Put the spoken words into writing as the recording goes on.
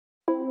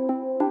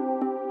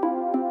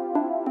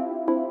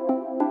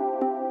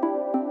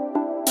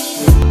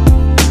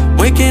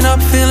Waking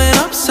up feeling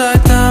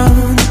upside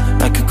down,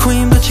 like a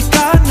queen but you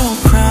got no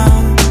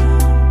crown.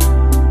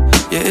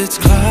 Yeah, it's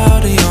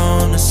cloudy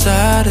on a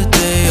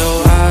Saturday.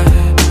 Oh,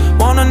 I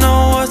wanna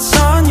know what's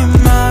on your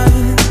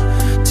mind.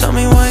 Tell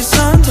me why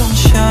sun don't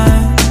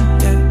shine.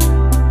 Yeah.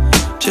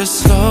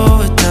 Just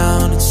slow it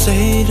down and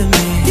say to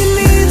me, you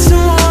need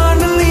someone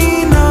to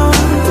lean on.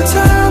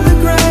 Turn the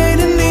gray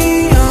to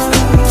neon.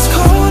 It's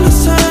cold,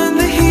 let's turn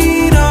the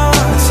heat on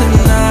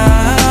tonight.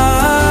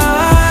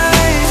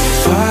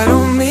 Why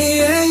don't me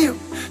and you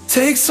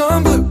take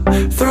some blue,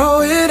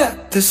 throw it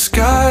at the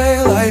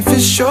sky? Life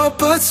is short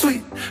but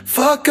sweet,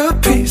 fuck a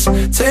piece,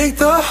 take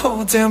the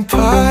whole damn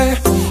pie.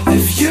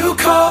 If you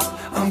call,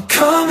 I'm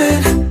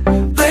coming.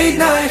 Late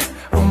night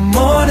or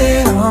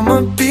morning,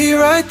 I'ma be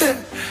right there,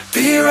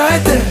 be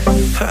right there.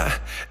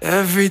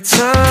 Every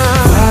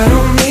time. Why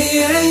don't me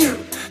and you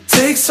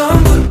take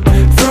some blue,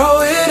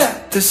 throw it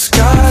at the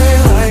sky?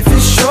 Life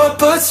is short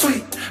but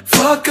sweet,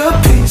 fuck a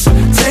piece,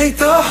 take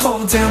the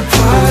whole damn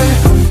pie.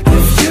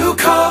 If you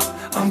call,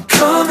 I'm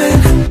coming.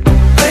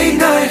 Late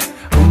night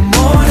or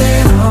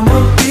morning, I'ma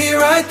be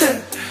right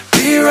there,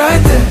 be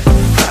right there.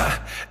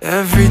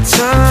 Every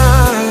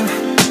time.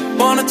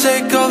 Wanna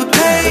take all the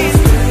pain,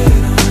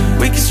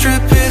 we can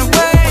strip it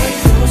away.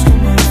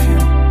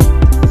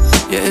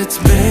 Yeah, it's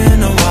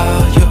been a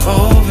while, you're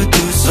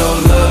overdue. So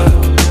look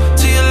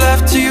to your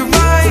left, to your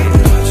right,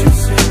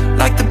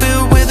 like the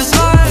bill with a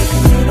slide.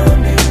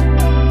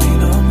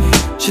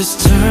 Just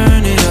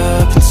turn it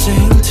up and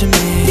sing to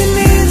me. You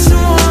need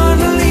someone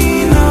to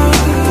lean on.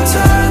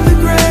 Turn the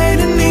gray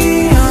to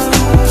neon.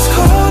 It's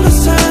cold, let's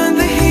turn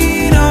the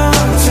heat on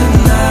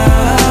tonight.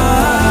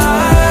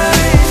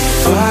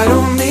 Why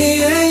don't me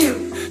and you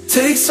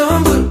take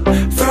some blue,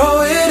 throw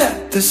it at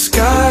the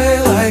sky?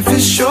 Life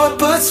is short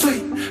but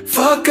sweet,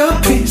 fuck a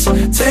piece,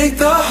 take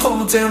the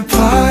whole damn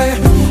pie.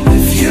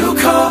 If you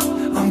call,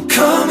 I'm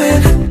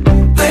coming.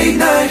 Late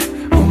night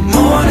or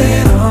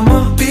morning, I'ma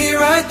be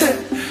right there,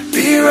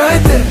 be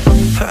right there.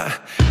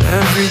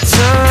 Every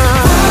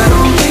time. Why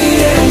don't me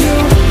and you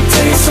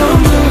take some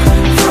blue,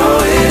 throw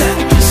it at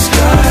the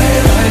sky?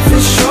 Life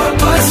is short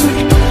but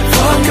sweet,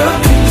 fuck a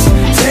piece,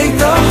 take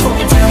the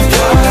whole damn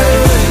pie.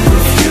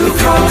 If you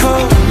call,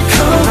 I'm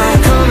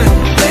coming.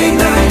 Late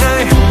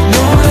night,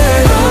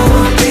 morning,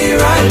 I'ma be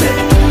right there,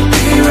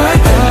 be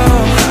right there. Every time.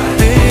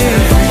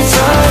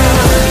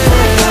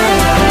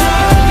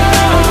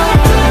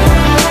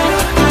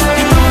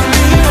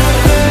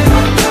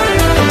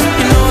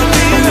 You know I'll be right there. You know I'll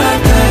be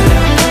right there.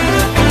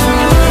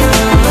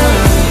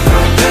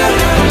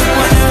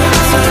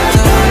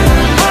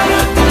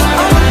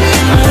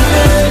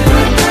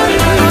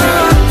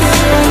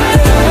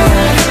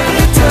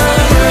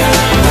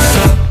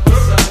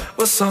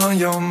 What's on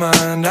your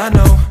mind? I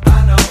know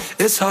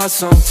it's hard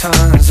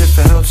sometimes. If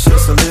it helps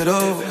just a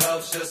little,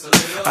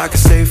 I can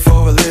stay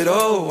for a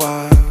little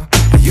while.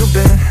 You've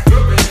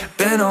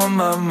been on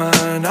my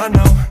mind. I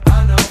know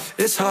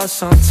it's hard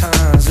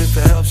sometimes. If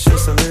it helps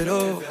just a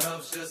little,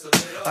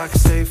 I can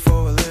stay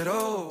for a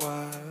little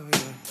while.